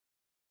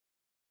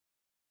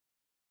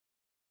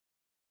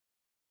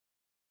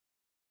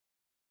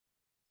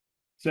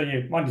So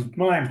yeah, my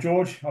name's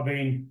George. I've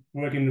been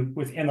working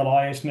with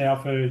NLIS now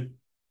for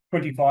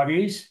 25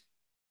 years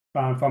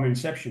from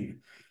inception.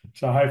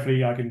 So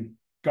hopefully I can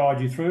guide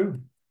you through.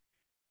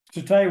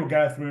 So today we'll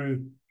go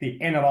through the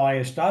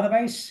NLIS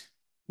database.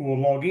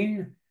 We'll log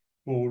in.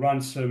 We'll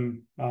run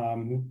some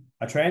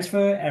a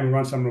transfer and we'll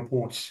run some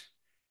reports.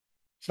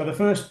 So the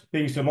first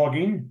thing is to log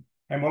in,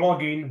 and we'll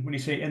log in. When you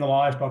see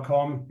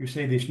NLIS.com, you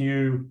see this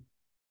new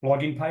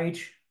login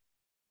page.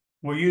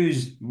 We'll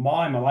use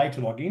myMLA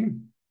to log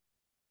in.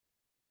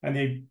 And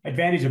the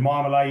advantage of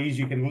myMLA is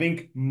you can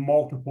link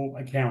multiple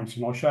accounts,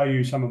 and I'll show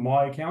you some of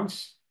my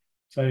accounts.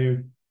 So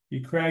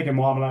you create a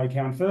myMLA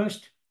account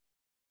first,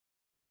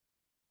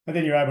 and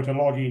then you're able to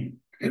log in.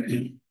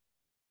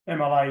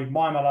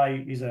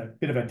 myMLA is a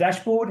bit of a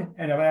dashboard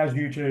and allows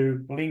you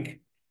to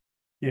link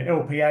your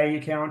LPA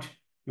account,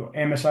 your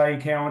MSA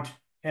account,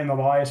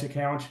 NLIS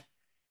account.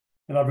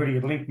 And I've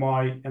already linked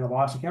my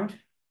NLIS account,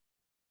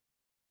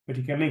 but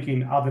you can link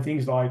in other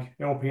things like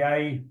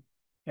LPA,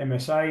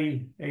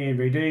 MSA,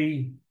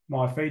 ENVD,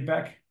 my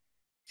feedback.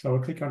 So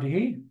we'll click onto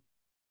here,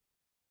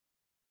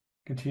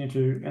 continue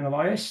to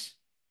NLIS.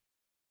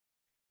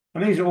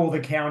 And these are all the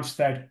accounts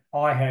that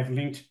I have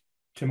linked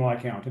to my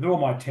account. They're all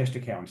my test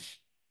accounts.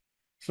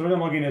 So we're going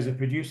to log in as a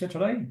producer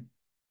today.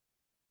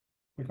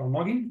 Click on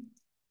login.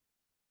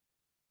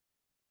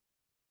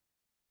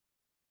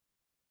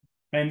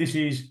 And this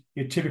is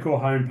your typical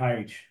home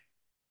page.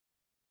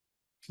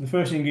 So the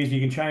first thing is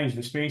you can change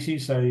the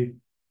species. So if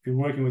you're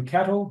working with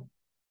cattle,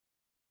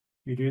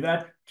 you do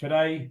that.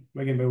 Today,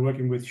 we're going to be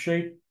working with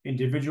sheep,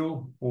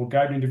 individual, or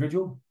goat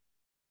individual.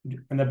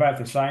 And they're both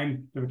the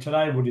same. But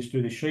today, we'll just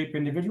do the sheep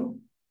individual.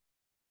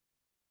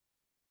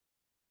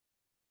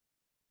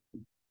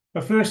 The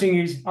first thing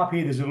is up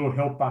here, there's a little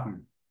help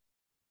button.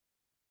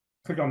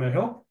 Click on the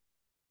help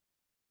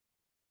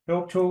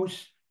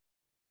tools.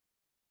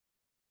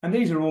 And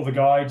these are all the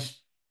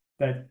guides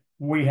that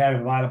we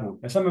have available.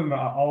 Now, some of them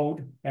are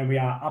old and we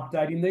are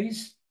updating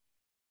these,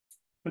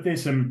 but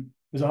there's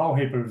a whole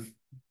heap of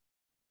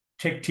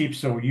tech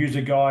tips or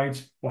user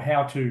guides or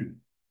how to.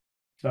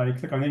 So you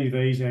click on any of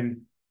these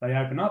and they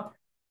open up.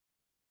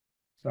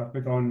 So I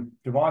click on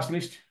device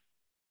list.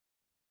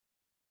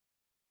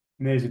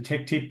 And there's a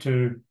tech tip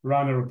to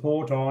run a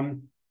report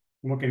on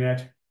looking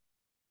at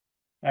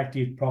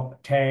active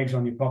tags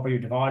on your property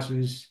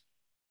devices.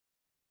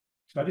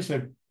 So just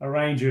a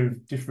range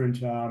of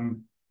different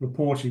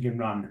reports you can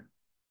run.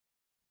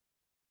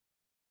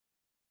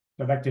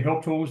 So back to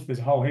help tools, there's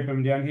a whole heap of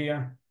them down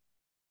here.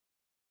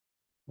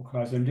 We'll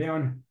close them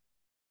down.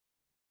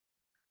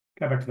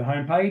 Go back to the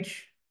home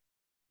page.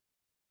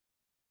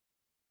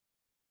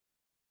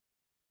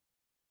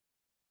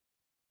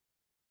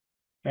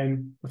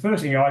 And the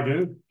first thing I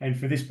do, and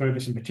for this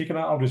purpose in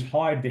particular, I'll just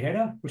hide the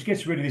header, which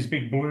gets rid of this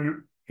big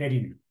blue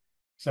heading.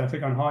 So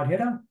click on hide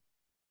header.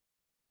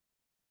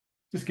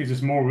 This gives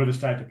us more real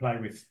estate to play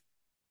with.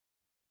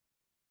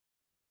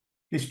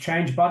 This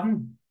change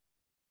button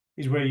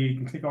is where you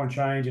can click on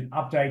change and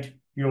update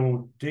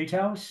your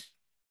details,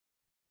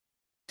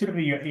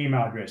 typically your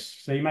email address.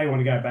 So you may want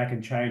to go back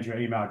and change your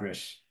email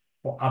address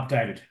or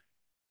update it.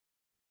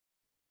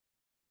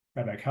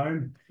 Go back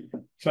home.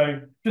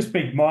 So just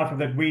be mindful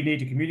that we need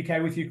to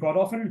communicate with you quite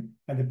often,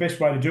 and the best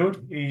way to do it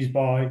is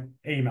by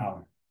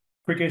email.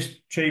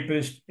 Quickest,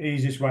 cheapest,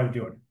 easiest way to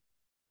do it.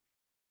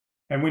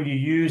 And when you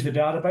use the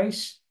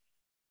database,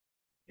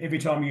 every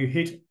time you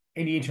hit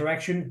any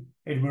interaction,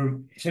 it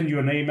will send you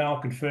an email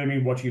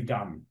confirming what you've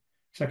done.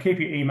 So keep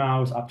your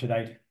emails up to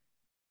date.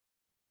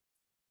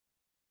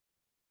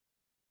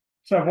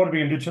 So what are we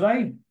going to do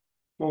today?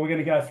 Well, we're going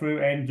to go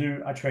through and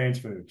do a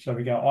transfer. So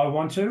we go, I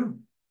want to,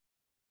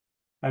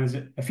 and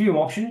there's a few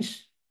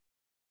options.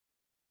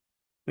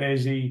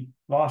 There's the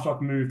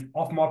livestock moved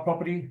off my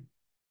property,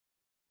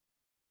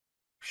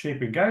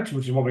 sheep and goats,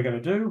 which is what we're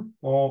going to do,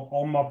 or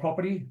on my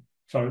property.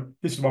 So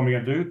this is what we're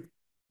going to do.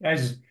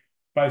 As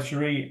both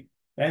Cherie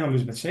and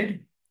Elizabeth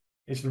said,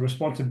 it's the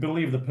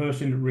responsibility of the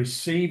person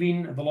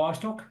receiving the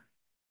livestock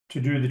to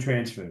do the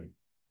transfer.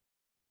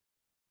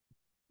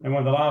 And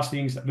one of the last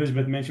things that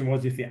Elizabeth mentioned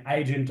was if the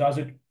agent does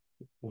it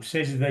or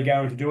says that they're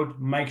going to do it,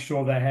 make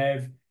sure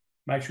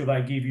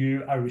they give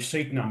you a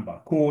receipt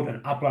number called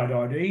an upload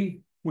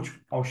ID, which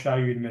I'll show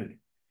you in a minute.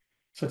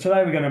 So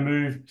today we're going to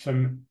move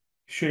some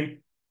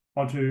sheep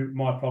onto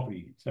my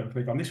property. So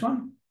click on this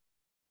one.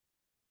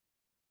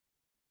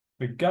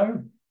 Click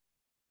go.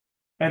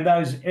 And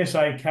those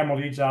SA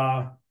camelids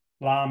are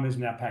llamas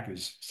and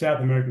alpacas,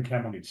 South American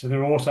camelids. So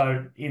they're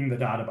also in the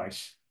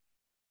database.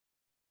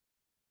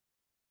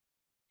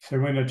 So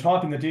we're going to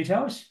type in the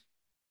details,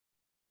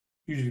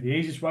 usually the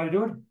easiest way to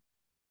do it.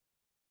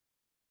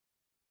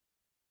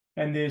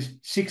 And there's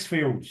 6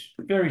 fields,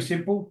 very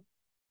simple.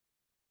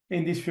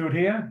 In this field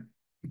here,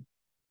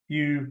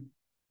 you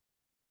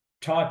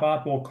type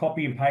up or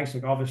copy and paste,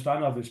 like I've just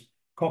done. I've just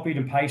copied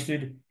and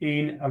pasted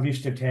in a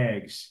list of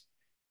tags.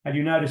 And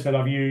you notice that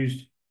I've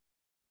used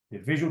the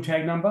visual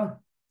tag number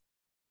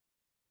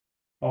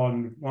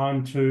on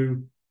 1,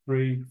 2,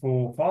 3,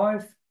 4,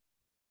 5.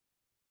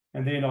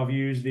 And then I've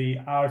used the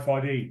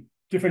RFID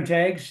different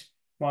tags,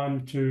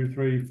 1, 2,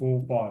 3,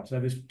 4, 5. So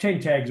there's 10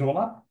 tags all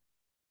up.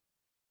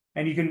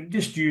 And you can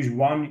just use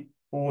one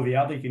or the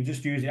other. You can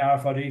just use the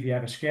RFID if you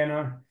have a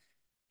scanner.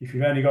 If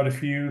you've only got a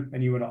few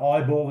and you want to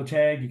eyeball the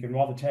tag, you can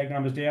write the tag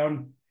numbers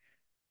down.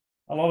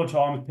 A lot of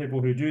times people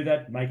who do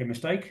that make a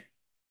mistake,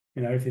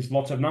 if there's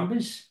lots of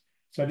numbers.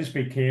 So just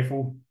be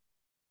careful.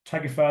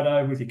 Take a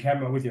photo with your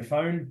camera, with your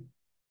phone,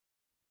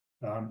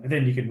 and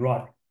then you can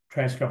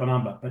transcribe a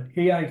number. But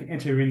here you can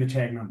enter in the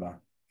tag number.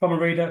 From a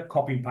reader,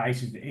 copy and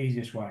paste is the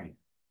easiest way.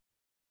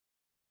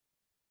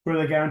 Where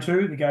are they going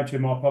to? They go to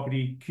my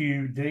property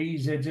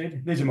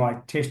QDZZ. These are my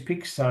test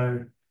picks,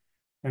 and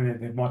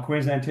they're my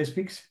Queensland test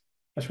picks.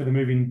 That's where they're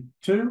moving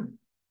to.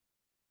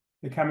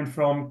 They're coming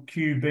from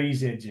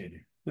QBZZ.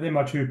 But they're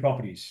my two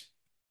properties.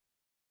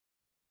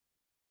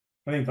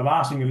 I think the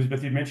last thing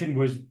Elizabeth did mention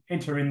was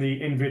enter in the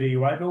NVD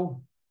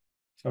waybill.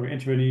 So we're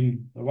entering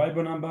in the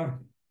waybill number.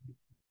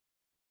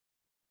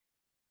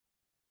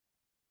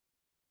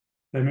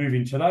 They're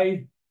moving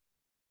today.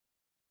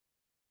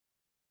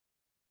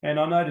 And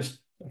I noticed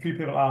a few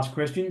people ask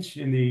questions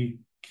in the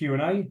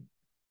Q&A.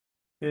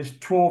 There's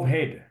 12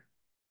 head.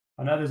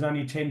 I know there's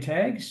only 10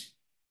 tags,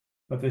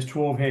 but there's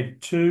 12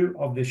 head. 2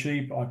 of the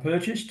sheep I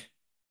purchased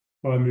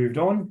when I moved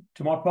on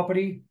to my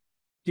property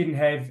didn't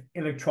have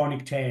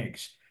electronic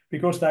tags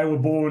because they were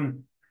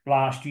born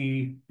last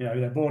year.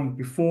 They're born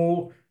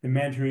before the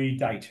mandatory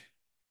date.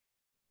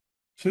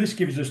 So this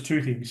gives us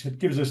two things. It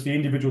gives us the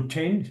individual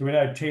 10. So we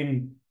had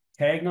 10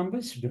 tag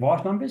numbers,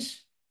 device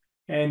numbers,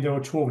 and there were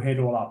 12 head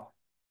all up.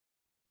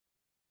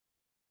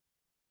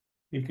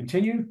 You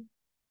continue.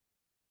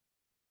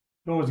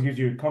 It always gives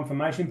you a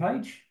confirmation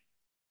page.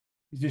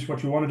 Is this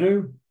what you want to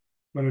do?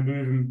 I'm going to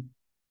move them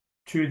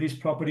to this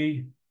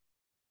property,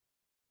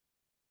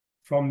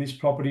 from this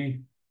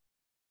property,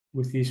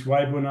 with this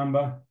waybill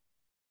number.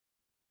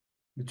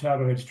 The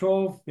total head's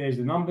 12. There's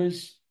the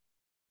numbers.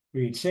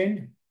 We hit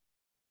send.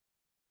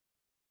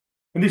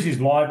 And this is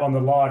live on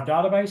the live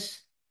database.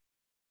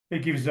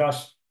 It gives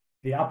us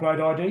the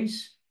upload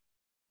IDs.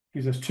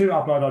 Gives us 2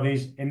 upload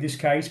IDs in this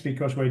case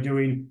because we're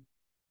doing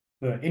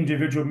the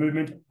individual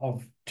movement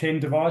of 10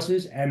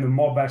 devices and the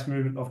mob-based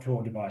movement of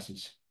 12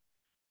 devices.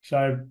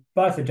 So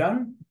both are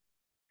done.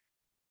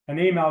 An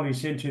email is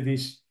sent to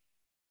this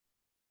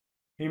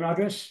email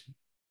address.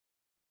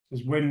 This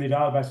is when the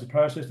database is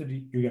processed,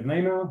 you get an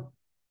email.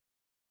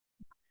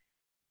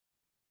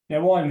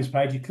 Now, while in this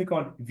page, you click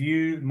on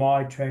View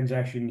My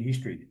Transaction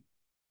History.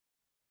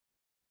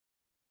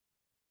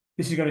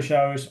 This is going to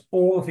show us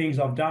all the things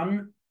I've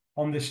done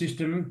on the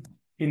system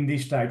in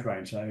this date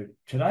range. So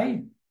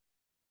today,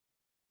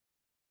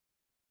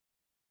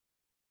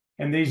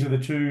 and these are the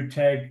 2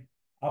 tag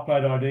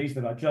upload IDs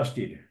that I just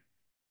did.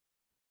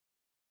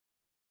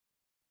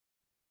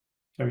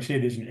 So we see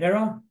there's an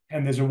error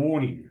and there's a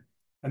warning.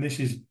 And this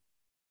is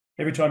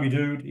every time you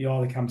do it, it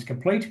either comes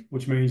complete,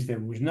 which means there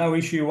was no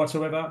issue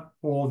whatsoever,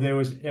 or there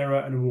was error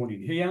and a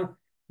warning. Here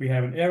we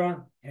have an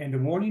error and a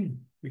warning.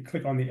 We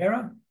click on the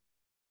error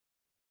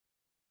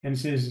and it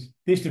says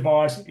this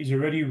device is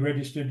already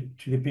registered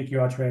to the PIC you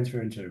are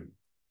transferring to.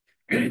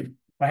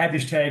 I had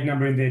this tag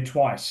number in there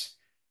twice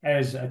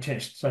as a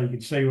test, so you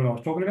can see what I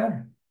was talking about.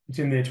 It's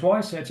in there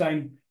twice. It's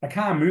saying I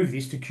can't move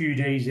this to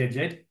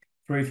QDZZ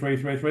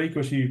 3333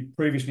 because you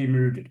previously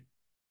moved it.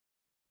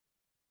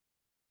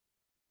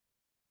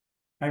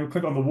 And we'll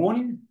click on the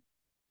warning.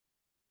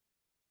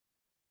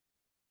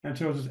 And it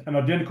tells us an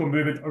identical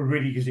movement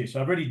already exists.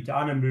 So I've already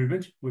done a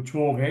movement with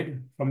 12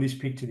 head from this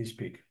PIC to this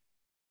PIC.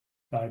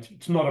 So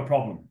it's not a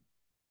problem.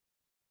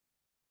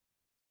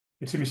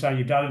 It's simply saying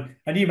you've done it.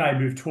 And you may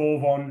move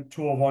 12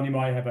 on. You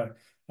may have a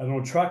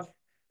little truck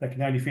that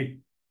can only fit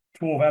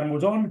 12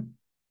 animals on.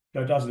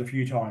 So it does it a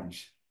few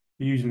times.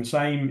 You're using the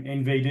same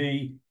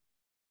NVD,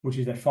 which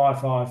is that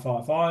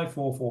 5555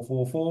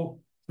 4444.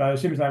 So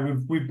simply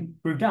saying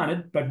we've done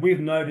it, but we've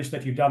noticed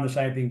that you've done the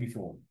same thing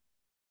before.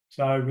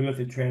 So we let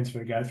the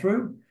transfer go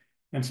through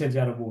and sends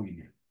out a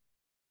warning.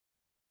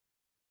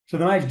 So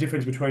the major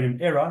difference between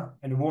an error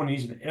and a warning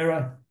is an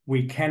error,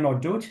 we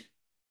cannot do it.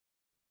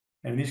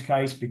 And in this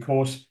case,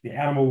 because the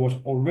animal was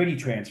already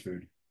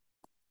transferred.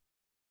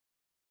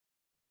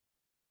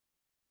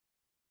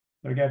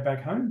 So we go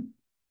back home,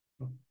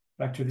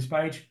 back to this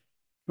page. If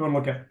you want to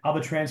look at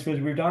other transfers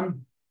we've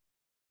done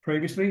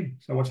previously,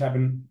 so what's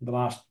happened in the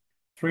last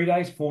 3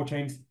 days,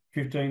 14th,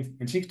 15th,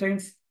 and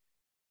 16th,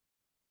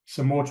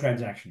 some more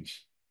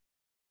transactions.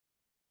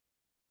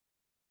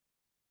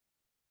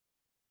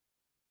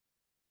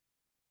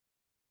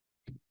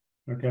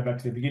 We'll go back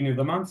to the beginning of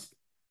the month.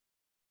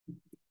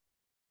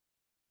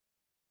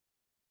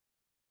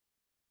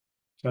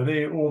 So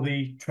there are all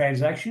the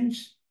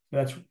transactions.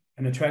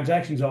 And the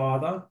transactions are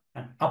either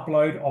an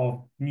upload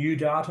of new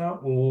data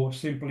or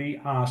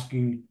simply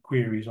asking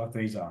queries like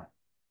these are.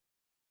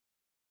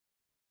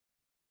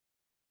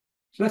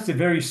 So that's a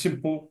very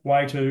simple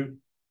way to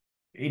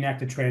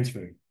enact a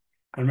transfer.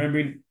 And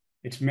remembering,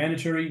 it's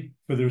mandatory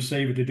for the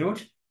receiver to do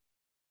it.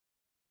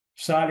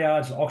 Sale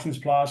yards, auctions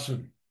plus,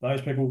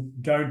 those people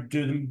don't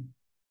do them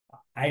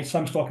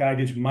some stock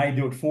agents may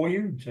do it for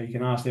you, so you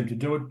can ask them to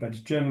do it, but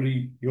it's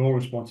generally your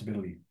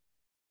responsibility.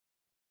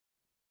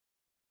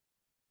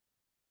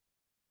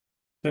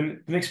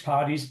 Then the next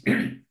part is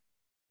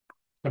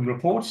some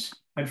reports,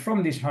 and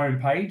from this home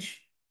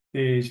page,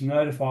 there's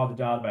notify the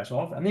database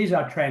of, and these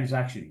are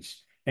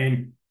transactions.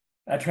 And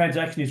a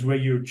transaction is where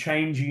you're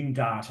changing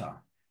data.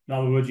 In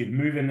other words, you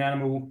move an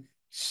animal,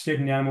 set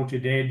an animal to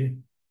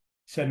dead,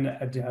 set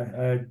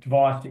a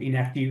device to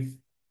inactive,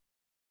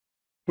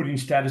 putting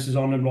statuses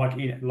on them like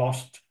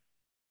lost.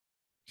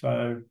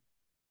 So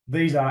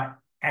these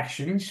are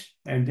actions,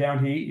 and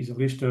down here is a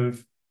list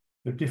of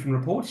the different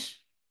reports.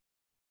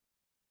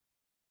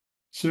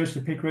 Search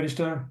the pick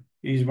register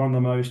is one of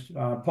the most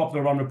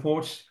popular run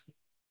reports.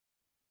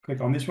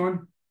 Click on this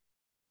one.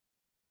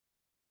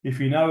 If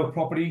you know a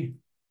property,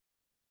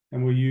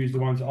 and we'll use the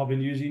ones I've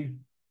been using.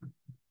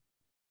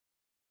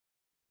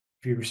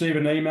 If you receive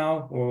an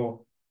email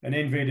or an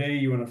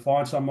NVD, you want to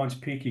find someone's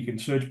pick, you can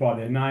search by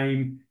their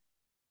name,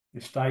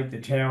 the state, the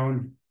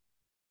town,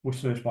 or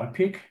search by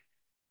pick.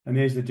 And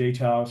there's the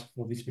details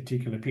for this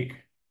particular pick.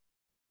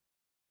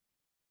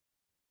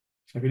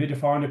 So if you need to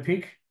find a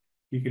pick,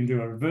 you can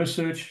do a reverse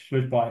search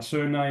by a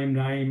surname,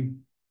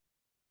 name,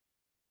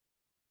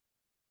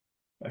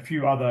 a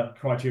few other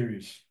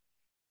criteria.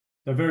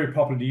 They're very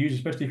popular to use,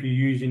 especially if you're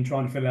using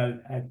trying to fill out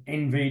an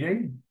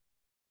NVD.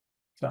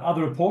 So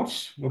other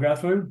reports we'll go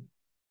through.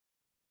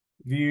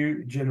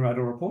 View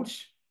generator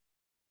reports.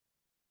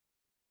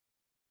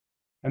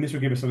 And this will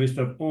give us a list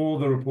of all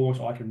the reports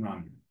I can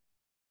run.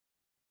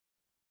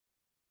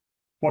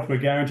 What we're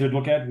going to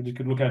look at, we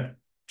could look at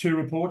two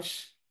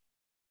reports.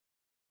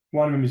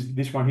 One of them is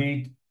this one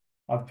here.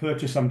 I've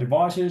purchased some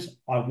devices.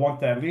 I want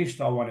that list.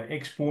 I want to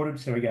export it.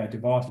 So we go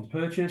devices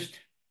purchased.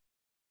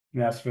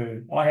 Now it's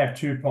for, I have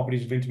two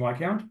properties linked to my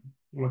account.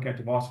 We'll look at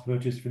device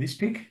purchase for this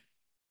pick.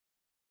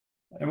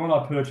 And what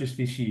I purchased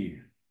this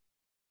year.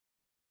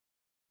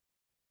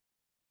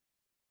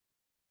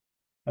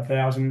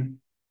 1,000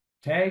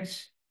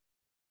 tags.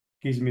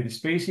 Gives me the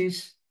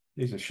species.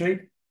 These are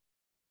sheep.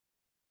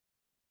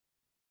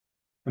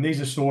 And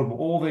these are sortable.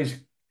 All these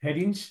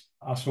headings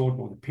are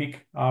sortable. The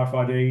pick,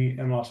 RFID,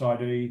 NLIS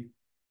ID.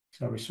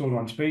 So we sort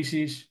on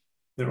species.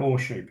 They're all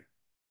sheep.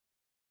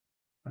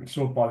 I can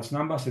sort by this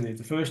number. So there's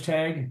the first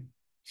tag.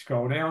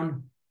 Scroll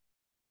down.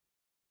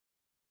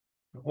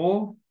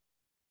 All.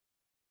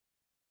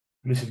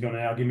 And this is going to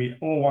now give me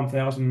all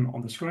 1,000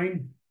 on the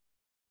screen.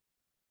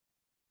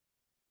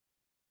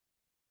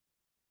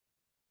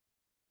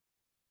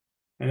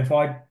 And if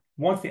I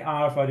want the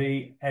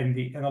RFID and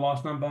the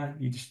NLIS number,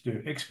 you just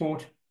do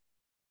export.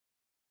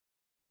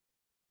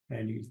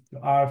 And you use the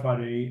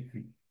RFID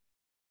and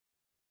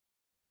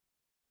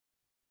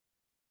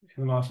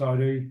NLIS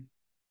ID.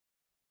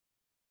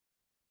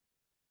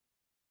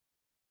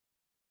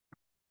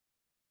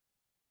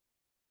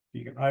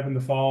 You can open the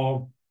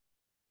file.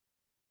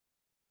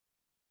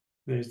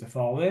 There's the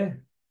file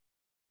there.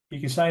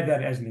 You can save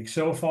that as an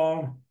Excel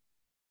file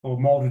or a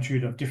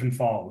multitude of different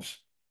files.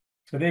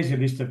 So there's your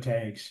list of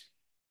tags.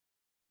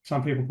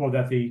 Some people call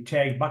that the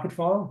tag bucket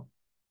file,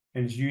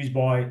 and it's used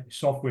by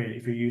software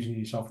if you're using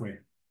your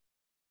software.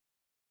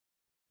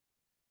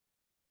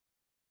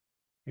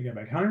 We go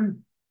back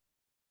home.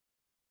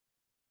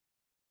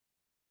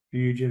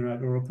 View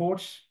generator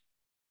reports.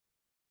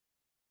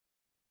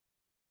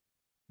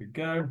 We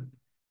go.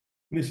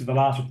 And this is the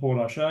last report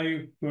I'll show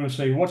you. We want to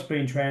see what's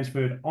been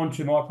transferred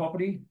onto my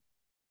property.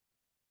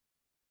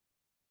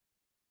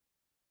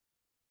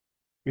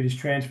 We just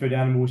transferred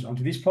animals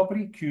onto this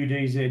property,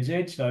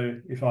 QDZZ. So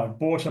if I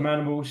bought some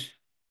animals,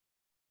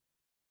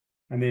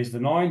 and there's the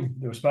 9,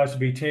 there was supposed to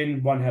be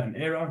 10, one had an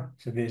error,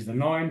 so there's the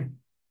 9.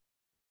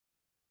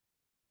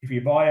 If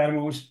you buy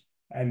animals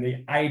and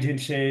the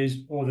agent says,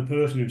 or the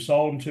person who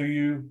sold them to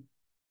you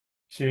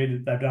said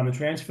that they've done the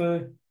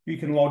transfer, you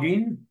can log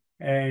in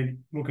and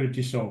look at it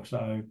yourself.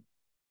 So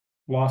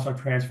whilst I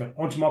transfer it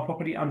onto my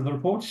property under the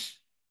reports,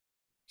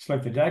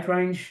 select the date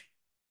range,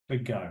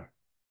 click go.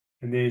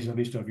 And there's a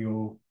list of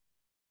your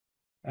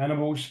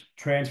animals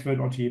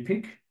transferred onto your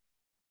pick.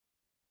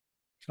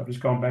 So I've just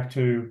gone back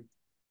to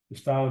the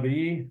start of the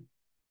year,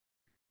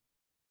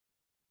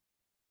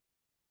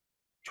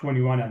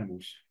 21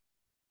 animals.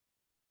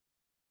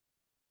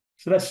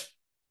 So that's,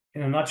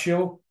 in a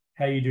nutshell,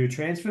 how you do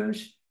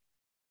transfers.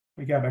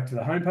 We go back to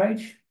the home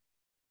page.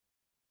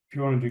 If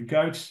you want to do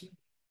goats,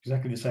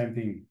 exactly the same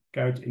thing.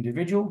 Goat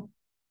individual.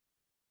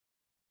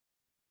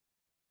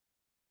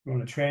 You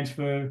want to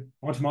transfer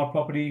onto my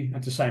property,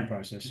 it's the same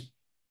process.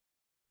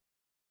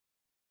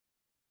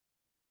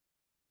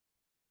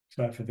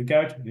 So for the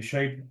goat, the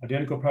sheep,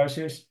 identical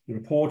process. The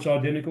reports are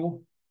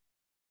identical.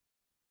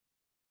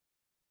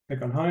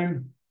 Click on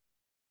home.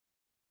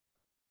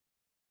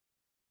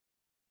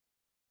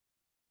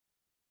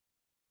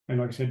 And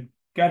like I said,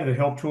 go to the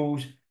help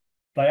tools.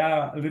 They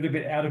are a little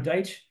bit out of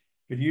date,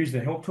 but use the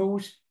help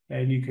tools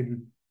and you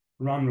can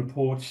run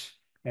reports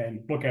and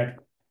look at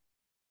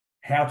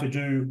how to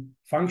do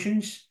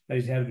functions, that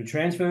is how to do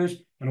transfers,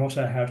 and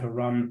also how to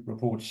run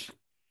reports.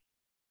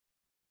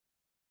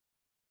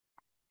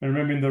 And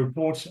remembering the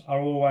reports are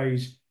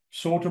always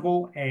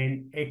sortable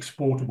and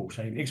exportable.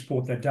 So you can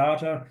export that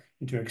data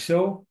into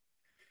Excel.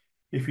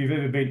 If you've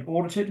ever been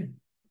audited,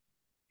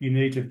 you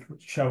need to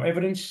show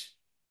evidence.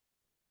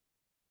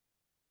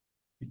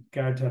 You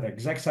go to the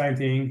exact same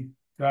thing,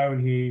 go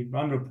in here,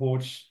 run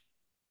reports.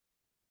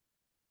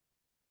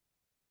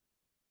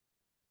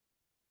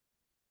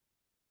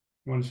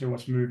 You want to see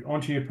what's moved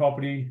onto your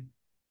property,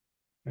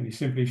 and you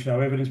simply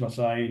show evidence by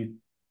saying,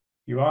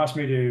 you asked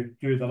me to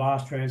do the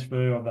last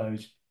transfer of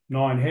those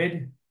 9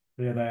 head.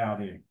 There they are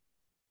there.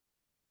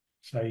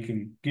 So you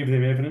can give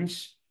them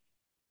evidence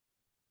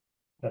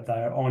that they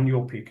are on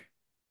your pick.